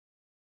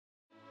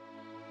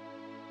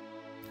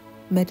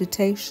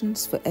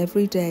Meditations for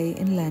every day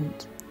in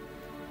Lent.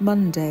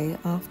 Monday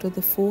after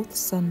the fourth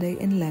Sunday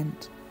in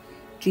Lent.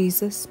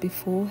 Jesus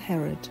before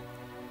Herod.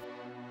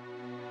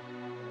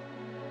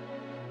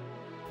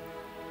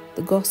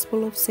 The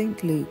Gospel of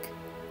St. Luke,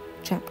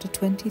 chapter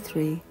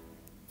 23,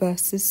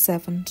 verses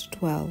 7 to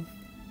 12.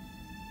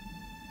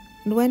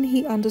 And when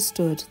he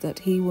understood that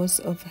he was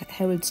of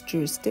Herod's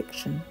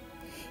jurisdiction,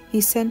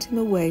 he sent him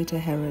away to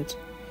Herod,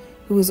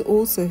 who was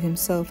also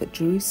himself at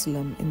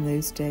Jerusalem in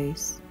those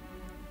days.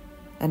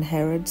 And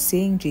Herod,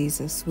 seeing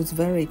Jesus, was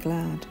very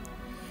glad,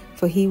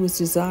 for he was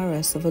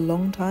desirous of a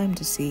long time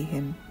to see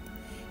him,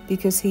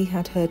 because he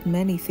had heard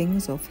many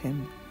things of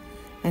him,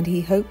 and he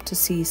hoped to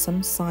see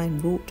some sign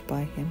wrought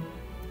by him.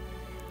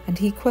 And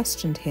he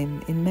questioned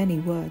him in many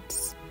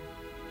words,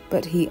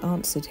 but he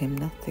answered him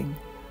nothing.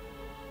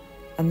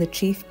 And the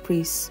chief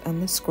priests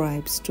and the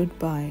scribes stood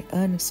by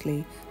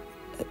earnestly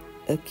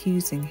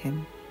accusing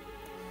him.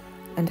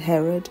 And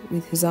Herod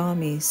with his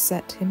armies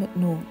set him at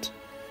naught,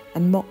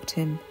 and mocked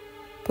him,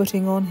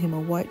 putting on him a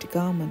white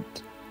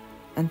garment,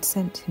 and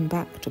sent him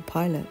back to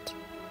Pilate.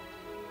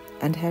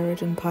 And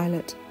Herod and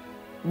Pilate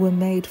were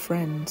made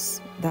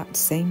friends that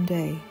same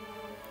day,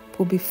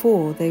 for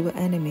before they were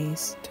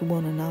enemies to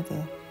one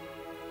another.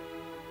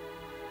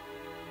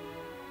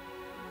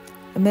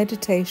 A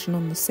meditation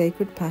on the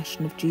Sacred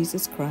Passion of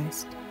Jesus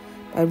Christ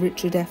by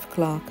Richard F.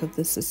 Clarke of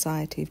the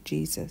Society of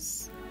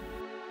Jesus.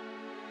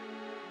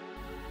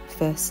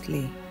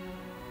 Firstly,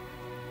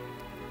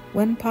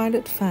 when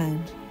Pilate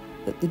found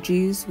that the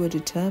Jews were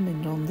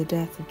determined on the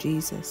death of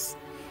Jesus,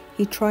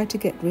 he tried to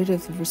get rid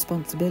of the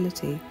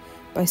responsibility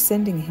by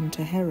sending him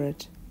to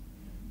Herod.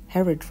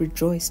 Herod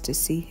rejoiced to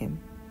see him.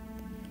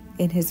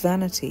 In his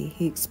vanity,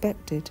 he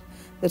expected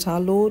that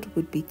our Lord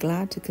would be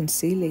glad to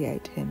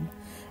conciliate him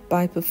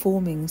by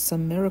performing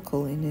some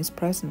miracle in his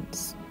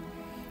presence.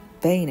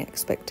 Vain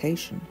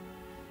expectation!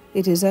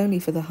 It is only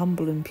for the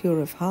humble and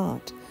pure of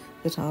heart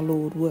that our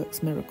Lord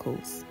works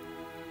miracles.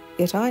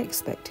 Yet I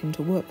expect him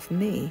to work for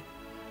me,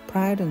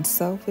 proud and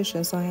selfish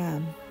as I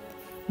am,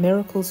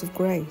 miracles of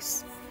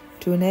grace,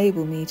 to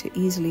enable me to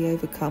easily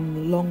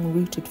overcome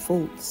long-rooted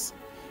faults,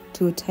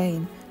 to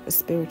attain a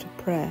spirit of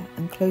prayer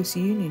and close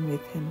union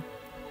with him.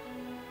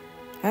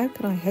 How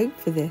can I hope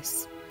for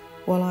this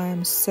while I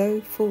am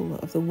so full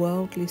of the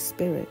worldly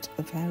spirit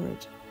of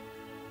Herod?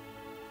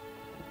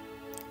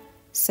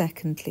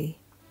 Secondly,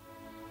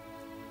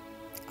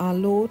 our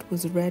Lord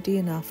was ready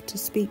enough to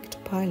speak to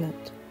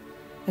Pilate,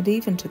 and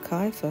even to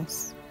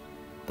Caiaphas,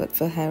 but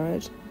for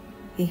Herod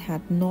he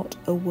had not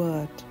a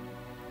word.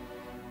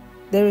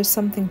 There is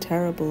something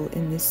terrible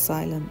in this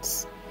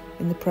silence,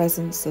 in the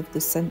presence of the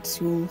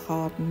sensual,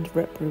 hardened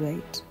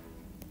reprobate.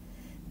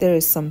 There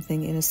is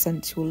something in a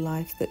sensual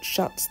life that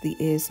shuts the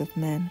ears of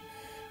men,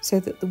 so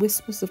that the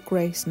whispers of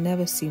grace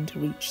never seem to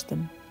reach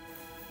them.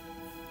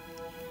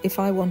 If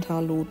I want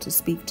our Lord to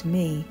speak to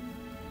me,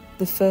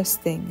 the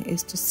first thing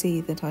is to see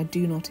that I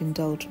do not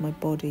indulge my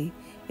body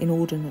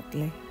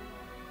inordinately.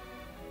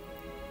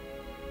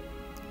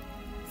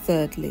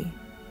 Thirdly,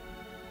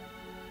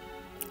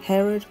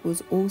 Herod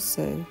was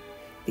also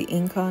the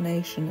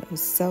incarnation of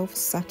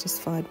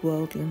self-satisfied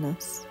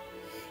worldliness.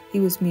 He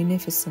was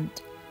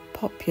munificent,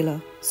 popular,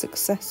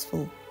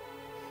 successful,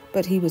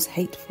 but he was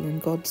hateful in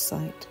God's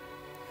sight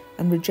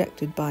and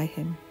rejected by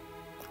him,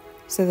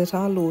 so that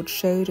our Lord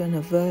showed an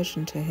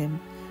aversion to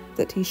him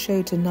that he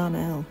showed to none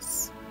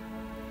else.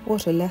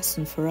 What a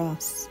lesson for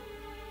us!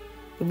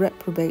 The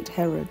reprobate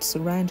Herod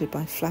surrounded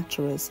by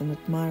flatterers and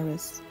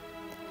admirers.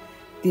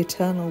 The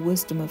eternal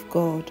wisdom of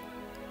God,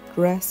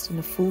 dressed in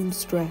a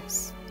fool's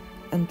dress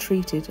and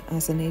treated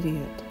as an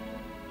idiot.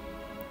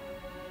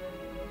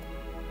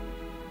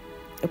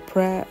 A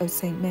prayer of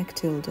St.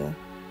 Mechtilda,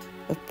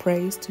 of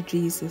praise to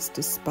Jesus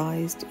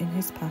despised in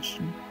his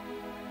passion.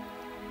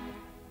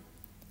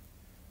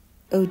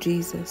 O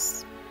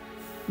Jesus,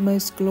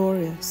 most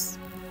glorious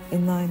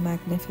in thy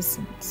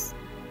magnificence,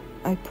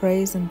 I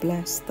praise and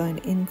bless thine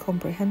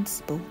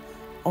incomprehensible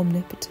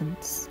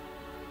omnipotence,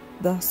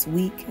 thus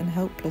weak and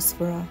helpless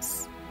for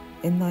us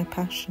in thy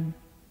passion.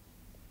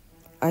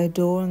 I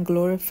adore and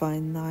glorify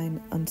thine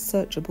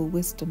unsearchable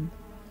wisdom,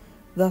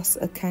 thus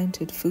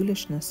accounted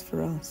foolishness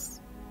for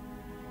us.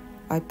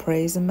 I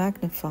praise and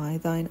magnify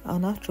thine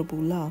unutterable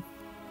love,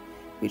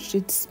 which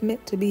did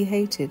submit to be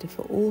hated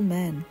for all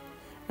men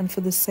and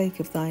for the sake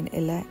of thine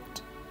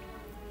elect.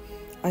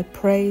 I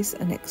praise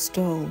and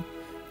extol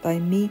thy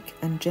meek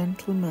and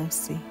gentle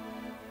mercy,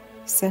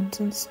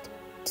 sentenced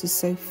to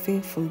so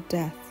fearful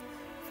death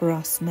for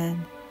us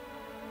men.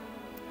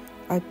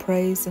 I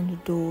praise and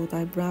adore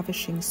thy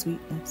ravishing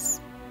sweetness,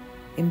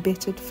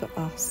 embittered for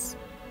us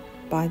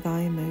by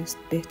thy most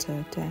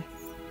bitter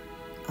death.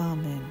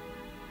 Amen.